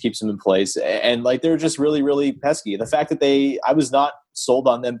and just keeps him in place. And they're just really, really pesky. The fact that I was not sold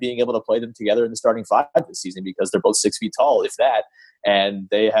on them being able to play them together in the starting 5 this season because they're both 6 feet tall, if that, and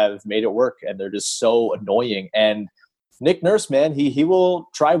they have made it work. And they're just so annoying. And Nick Nurse, man, he will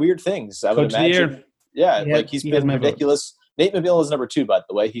try weird things. I would imagine. Yeah, he's been ridiculous. Nate McMillan is number 2, by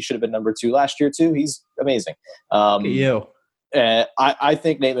the way. He should have been number 2 last year, too. He's amazing. Look at you. I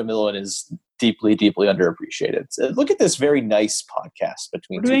think Nate McMillan is deeply, deeply underappreciated. So look at this very nice podcast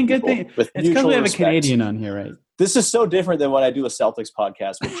between two people. It's because we have a Canadian on here, right? This is so different than when I do a Celtics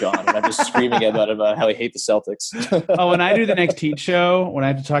podcast with John, and I'm just screaming about how I hate the Celtics. When I do the next Teach show, when I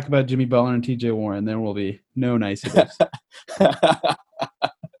have to talk about Jimmy Butler and TJ Warren, there will be no niceties. But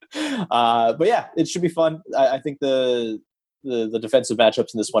yeah, it should be fun. I think the defensive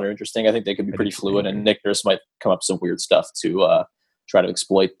matchups in this one are interesting. I think they could be pretty fluid, and Nick Nurse might come up with some weird stuff to try to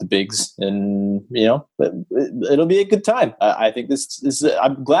exploit the bigs, and it'll be a good time. I think this is.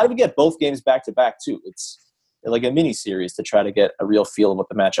 I'm glad we get both games back to back too. It's like a mini series to try to get a real feel of what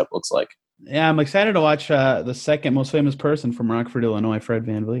the matchup looks like. Yeah, I'm excited to watch the second most famous person from Rockford, Illinois, Fred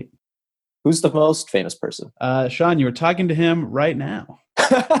VanVleet. Who's the most famous person? Sean, you were talking to him right now.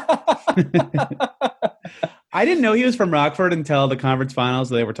 I didn't know he was from Rockford until the conference finals.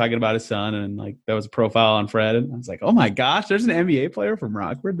 They were talking about his son, and like that was a profile on Fred. And I was like, oh my gosh, there's an NBA player from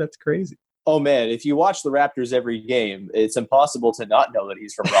Rockford. That's crazy. Oh man, if you watch the Raptors every game, it's impossible to not know that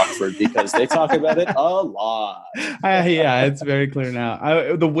he's from Rockford because they talk about it a lot. Yeah, it's very clear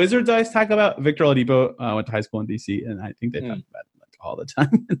now. The Wizards always talk about Victor Oladipo. Went to high school in DC, and I think they talk about it like all the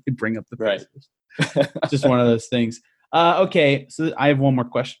time. They bring up the Pacers. Just one of those things. Okay, so I have one more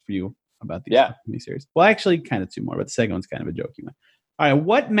question for you about these series. Well, actually, kind of two more, but the second one's kind of a jokey one. All right,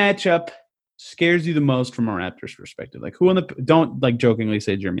 what matchup scares you the most from a Raptors perspective? Like, who on the don't like jokingly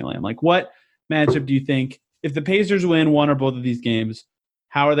say Jeremy Lamb. Like, what matchup do you think if the Pacers win one or both of these games,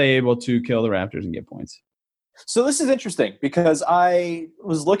 how are they able to kill the Raptors and get points? So this is interesting because I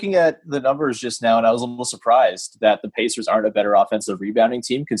was looking at the numbers just now and I was a little surprised that the Pacers aren't a better offensive rebounding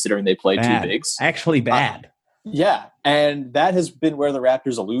team considering they play two bigs. Actually bad. Yeah, and that has been where the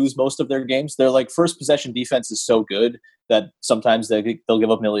Raptors lose most of their games. Their like first possession defense is so good that sometimes they'll give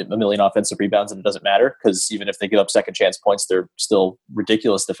up a million offensive rebounds and it doesn't matter because even if they give up second chance points, they're still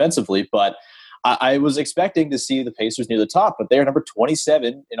ridiculous defensively. But I was expecting to see the Pacers near the top, but they're number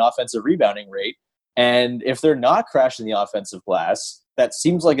 27 in offensive rebounding rate. And if they're not crashing the offensive glass, that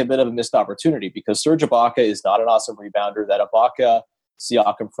seems like a bit of a missed opportunity because Serge Ibaka is not an awesome rebounder. That Ibaka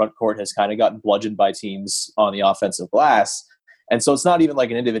Siakam front court has kind of gotten bludgeoned by teams on the offensive glass. And so it's not even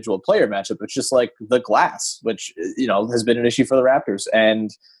like an individual player matchup. It's just like the glass, which, has been an issue for the Raptors.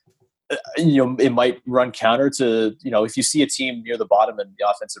 And, it might run counter to, if you see a team near the bottom in the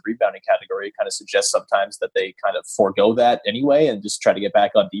offensive rebounding category, it kind of suggests sometimes that they kind of forego that anyway and just try to get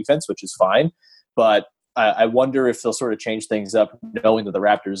back on defense, which is fine. But I wonder if they'll sort of change things up, knowing that the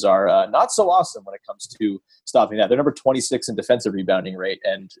Raptors are not so awesome when it comes to stopping that. They're number 26 in defensive rebounding rate.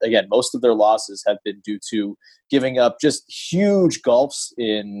 And again, most of their losses have been due to giving up just huge gulfs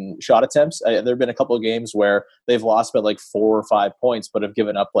in shot attempts. There have been a couple of games where they've lost by like 4 or 5 points, but have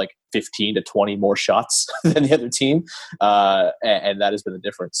given up like 15 to 20 more shots than the other team. And that has been the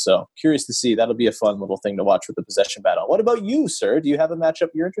difference. So curious to see. That'll be a fun little thing to watch with the possession battle. What about you, sir? Do you have a matchup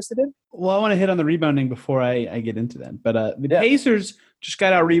you're interested in? Well, I want to hit on the rebounding before I get into that. But the Pacers just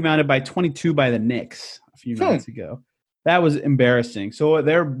got out rebounded by 22 by the Knicks a few nights ago. That was embarrassing. So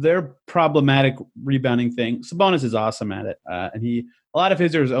their problematic rebounding thing. Sabonis is awesome at it, and a lot of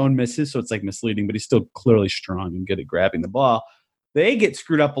his are his own misses, so it's like misleading. But he's still clearly strong and good at grabbing the ball. They get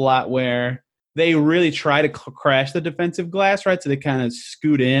screwed up a lot where they really try to crash the defensive glass, right? So they kind of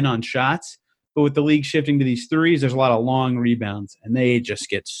scoot in on shots. But with the league shifting to these threes, there's a lot of long rebounds, and they just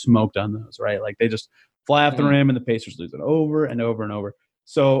get smoked on those, right? Like they just fly off the rim, and the Pacers lose it over and over and over.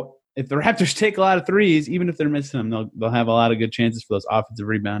 So if the Raptors take a lot of threes, even if they're missing them, they'll have a lot of good chances for those offensive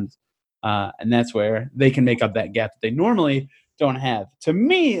rebounds. And that's where they can make up that gap that they normally don't have. To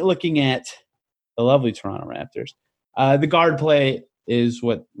me, looking at the lovely Toronto Raptors, the guard play is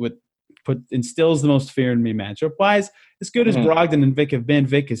what instills the most fear in me matchup-wise. As good as Brogdon and Vic have been,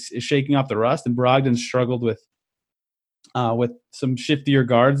 Vic is shaking off the rust, and Brogdon struggled with some shiftier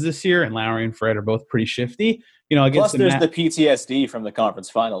guards this year, and Lowry and Fred are both pretty shifty. Plus there's the PTSD from the conference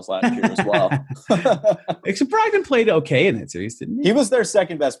finals last year as well. Except Brogdon played okay in that series, didn't he? He was their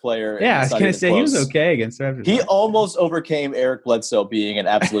second best player. Yeah, I was going to say he was okay against the Raptors. He almost overcame Eric Bledsoe being an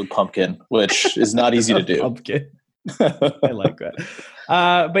absolute pumpkin, which is not easy to do. Pumpkin. I like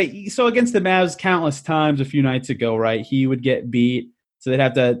that. But so against the Mavs countless times a few nights ago, right, he would get beat. So they'd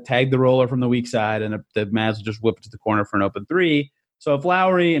have to tag the roller from the weak side, and the Mavs would just whip it to the corner for an open three. So if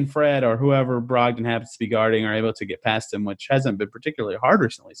Lowry and Fred or whoever Brogdon happens to be guarding are able to get past him, which hasn't been particularly hard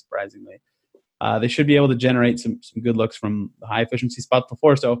recently, surprisingly, they should be able to generate some good looks from the high-efficiency spots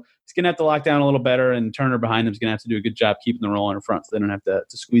before. So he's going to have to lock down a little better, and Turner behind him is going to have to do a good job keeping the roller in front so they don't have to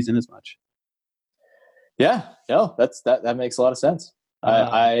squeeze in as much. Yeah, no, that makes a lot of sense.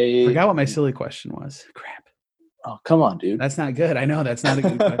 I forgot what my silly question was. Crap. Oh, come on, dude. That's not good. I know that's not a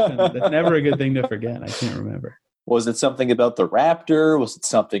good question. That's never a good thing to forget. I can't remember. Was it something about the Raptor? Was it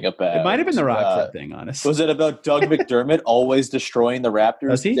something about... It might have been the Rockford thing, honestly. Was it about Doug McDermott always destroying the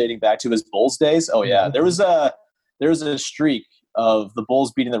Raptors dating back to his Bulls days? Oh, yeah. There was a streak of the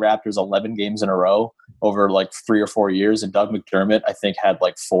Bulls beating the Raptors 11 games in a row over like 3 or 4 years, and Doug McDermott, I think, had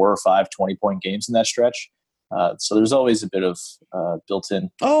like 4 or 5 20-point games in that stretch. So there's always a bit of built-in.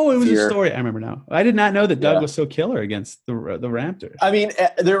 Oh, it was fear. a story. I remember now. I did not know that Doug Yeah. was so killer against the Raptors. I mean,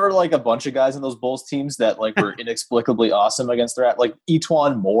 there were like a bunch of guys in those Bulls teams that like were inexplicably awesome against the Raptors. Like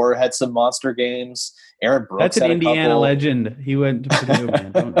Etuan Moore had some monster games. Aaron Brooks. That's an had a Indiana couple. legend. He went to Purdue,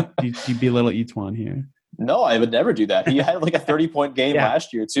 man. Don't you belittle Etuan here. No, I would never do that. He had like a 30-point game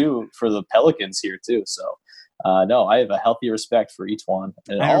last year too for the Pelicans here too. So no, I have a healthy respect for Etuan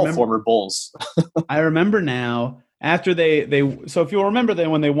and all former Bulls. I remember now. After so if you'll remember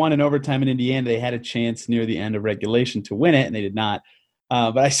that when they won in overtime in Indiana, they had a chance near the end of regulation to win it, and they did not.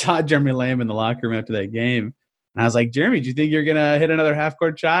 But I saw Jeremy Lamb in the locker room after that game, and I was like, Jeremy, do you think you're going to hit another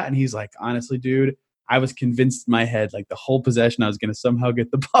half-court shot? And he's like, honestly, dude, I was convinced in my head, like the whole possession, I was going to somehow get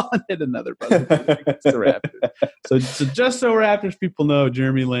the ball and hit another buzzer against the Raptors. So just so Raptors people know,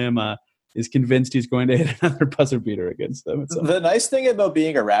 Jeremy Lamb is convinced he's going to hit another buzzer beater against them. The nice thing about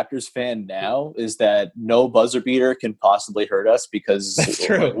being a Raptors fan now is that no buzzer beater can possibly hurt us because That's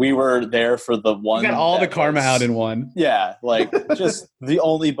true. We were there for the one. You got all the karma out in one. Yeah, like just the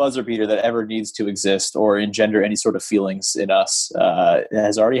only buzzer beater that ever needs to exist or engender any sort of feelings in us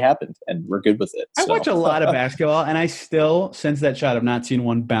has already happened, and we're good with it. I watch a lot of basketball, and I still, since that shot, have not seen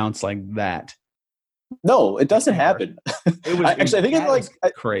one bounce like that. No, it doesn't happen. It was I think it's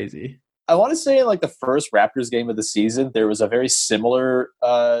like crazy. I want to say in like the first Raptors game of the season, there was a very similar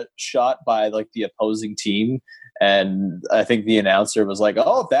shot by like the opposing team. And I think the announcer was like,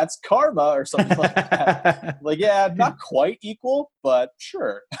 oh, that's karma or something like that. Like, yeah, not quite equal, but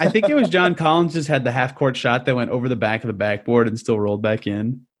sure. I think it was John Collins just had the half-court shot that went over the back of the backboard and still rolled back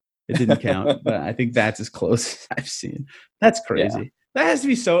in. It didn't count, but I think that's as close as I've seen. That's crazy. Yeah. It has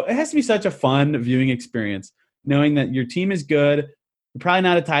to be such a fun viewing experience, knowing that your team is good. You're probably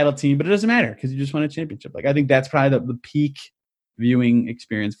not a title team, but it doesn't matter because you just won a championship. Like I think that's probably the peak viewing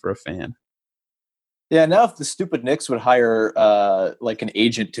experience for a fan. Yeah, now if the stupid Knicks would hire like an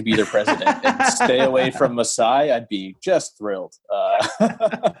agent to be their president and stay away from Masai, I'd be just thrilled.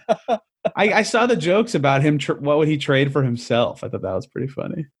 I saw the jokes about him. What would he trade for himself? I thought that was pretty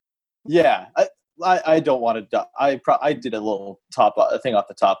funny. Yeah, I don't want to. I did a little thing off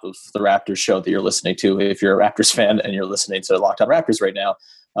the top of the Raptors show that you're listening to. If you're a Raptors fan and you're listening to Locked On Raptors right now,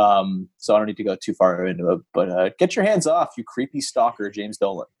 so I don't need to go too far into it. But get your hands off, you creepy stalker, James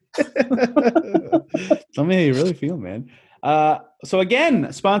Dolan. Tell me how you really feel, man. So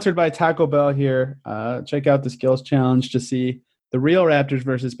again, sponsored by Taco Bell here. Check out the skills challenge to see the real Raptors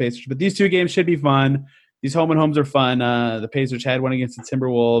versus Pacers. But these two games should be fun. These home and homes are fun. The Pacers had one against the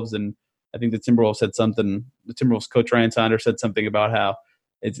Timberwolves, and I think the Timberwolves said something. The Timberwolves coach Ryan Saunders said something about how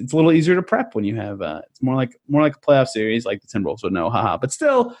it's a little easier to prep when you have it's more like a playoff series, like the Timberwolves would know, haha. But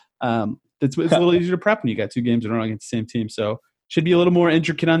still, it's a little easier to prep when you got two games in a row against the same team. So should be a little more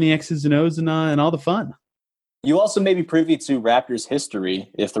intricate on the X's and O's and all the fun. You also may be privy to Raptors history.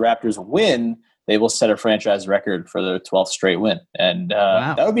 If the Raptors win, they will set a franchise record for their 12th straight win. And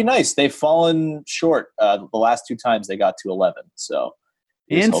wow. That would be nice. They've fallen short the last two times they got to 11. So,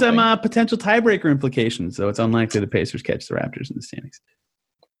 and some potential tiebreaker implications, though it's unlikely the Pacers catch the Raptors in the standings.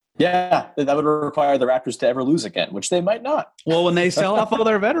 Yeah, that would require the Raptors to ever lose again, which they might not. Well, when they sell off all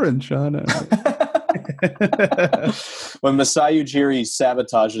their veterans, Sean. When Masai Ujiri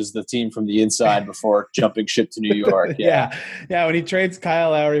sabotages the team from the inside before jumping ship to New York. Yeah. When he trades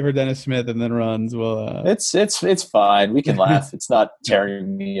Kyle Lowry for Dennis Smith and then runs, well, it's fine. We can laugh. It's not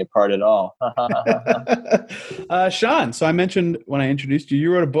tearing me apart at all. Sean, so I mentioned when I introduced you,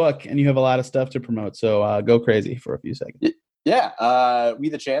 you wrote a book and you have a lot of stuff to promote. So go crazy for a few seconds. Yeah, We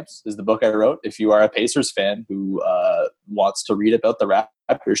the Champs is the book I wrote. If you are a Pacers fan who wants to read about the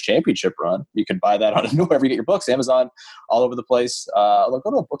Raptors championship run, you can buy that on wherever you get your books, Amazon, all over the place. Go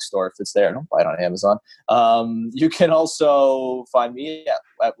to a bookstore if it's there. Don't buy it on Amazon. You can also find me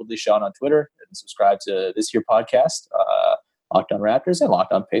at Woodley Sean on Twitter and subscribe to this here podcast, Locked On Raptors and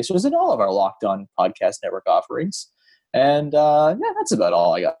Locked On Pacers, and all of our Locked On Podcast Network offerings. And that's about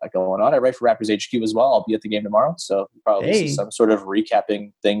all I got going on. I write for Raptors HQ as well. I'll be at the game tomorrow, so probably see some sort of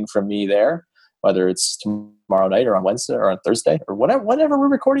recapping thing from me there, whether it's tomorrow night or on Wednesday or on Thursday or whenever we're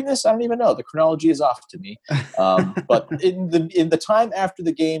recording this. I don't even know. The chronology is off to me. But in the time after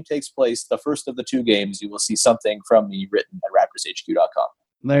the game takes place, the first of the two games, you will see something from me written at RaptorsHQ.com.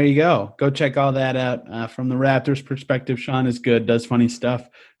 There you go. Go check all that out. From the Raptors perspective, Sean is good, does funny stuff.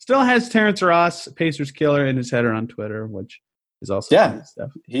 Still has Terrence Ross, Pacers killer, in his header on Twitter, which is also funny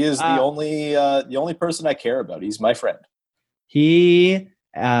stuff. He is the only person I care about. He's my friend. He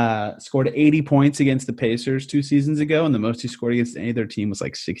scored 80 points against the Pacers 2 seasons ago, and the most he scored against any other team was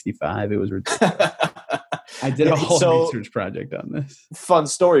like 65. It was ridiculous. I did a whole So- research project on this. Fun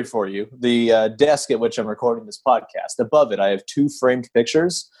story for you. The desk at which I'm recording this podcast, above it, I have 2 framed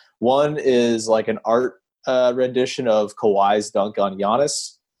pictures. One is like an art rendition of Kawhi's dunk on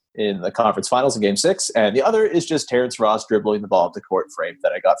Giannis in the conference finals in Game 6, and the other is just Terrence Ross dribbling the ball up the court frame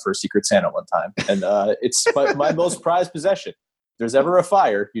that I got for a Secret Santa one time. And it's my most prized possession. If there's ever a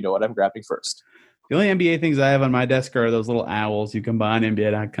fire, you know what I'm grabbing first. The only NBA things I have on my desk are those little owls you can buy on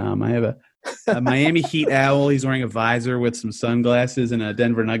NBA.com. I have a Miami Heat owl. He's wearing a visor with some sunglasses and a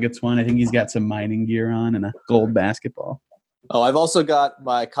Denver Nuggets one. I think he's got some mining gear on and a gold basketball. Oh, I've also got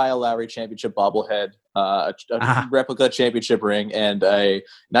my Kyle Lowry championship bobblehead, a replica championship ring, and a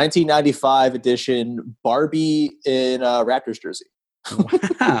 1995 edition Barbie in a Raptors jersey.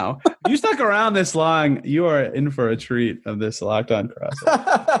 Wow. If you stuck around this long, you are in for a treat of this Locked On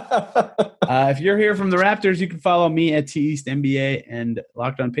crossover. If you're here from the Raptors, you can follow me at TEastNBA and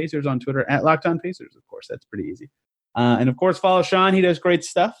Locked On Pacers on Twitter at Locked On Pacers, of course. That's pretty easy. And, of course, follow Sean. He does great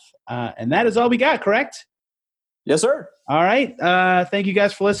stuff. And that is all we got, correct? Yes, sir. All right. Thank you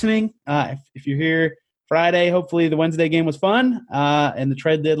guys for listening. If you're here Friday, hopefully the Wednesday game was fun and the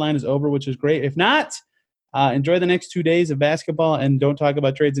trade deadline is over, which is great. If not, enjoy the next 2 days of basketball and don't talk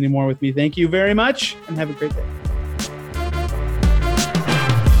about trades anymore with me. Thank you very much and have a great day.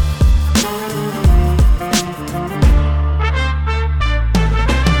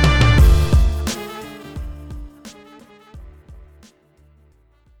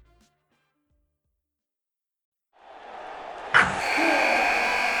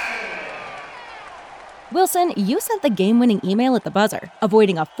 Wilson, you sent the game-winning email at the buzzer,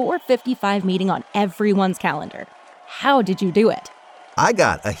 avoiding a 4:55 meeting on everyone's calendar. How did you do it? I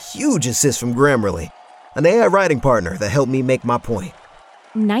got a huge assist from Grammarly, an AI writing partner that helped me make my point.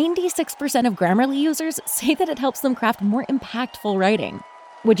 96% of Grammarly users say that it helps them craft more impactful writing.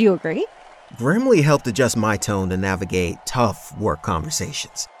 Would you agree? Grammarly helped adjust my tone to navigate tough work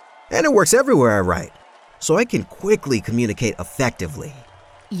conversations. And it works everywhere I write, so I can quickly communicate effectively.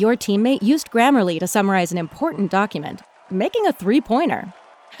 Your teammate used Grammarly to summarize an important document, making a 3-pointer.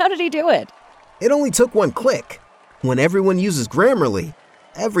 How did he do it? It only took 1 click. When everyone uses Grammarly,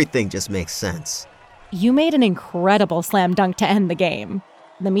 everything just makes sense. You made an incredible slam dunk to end the game.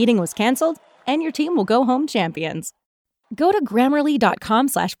 The meeting was canceled, and your team will go home champions. Go to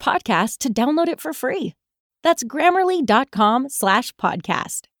Grammarly.com/podcast to download it for free. That's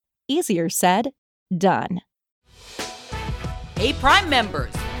Grammarly.com/podcast. Easier said, done. Hey, Prime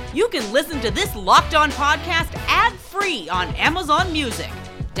members, you can listen to this Locked On podcast ad-free on Amazon Music.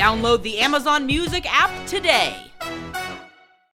 Download the Amazon Music app today.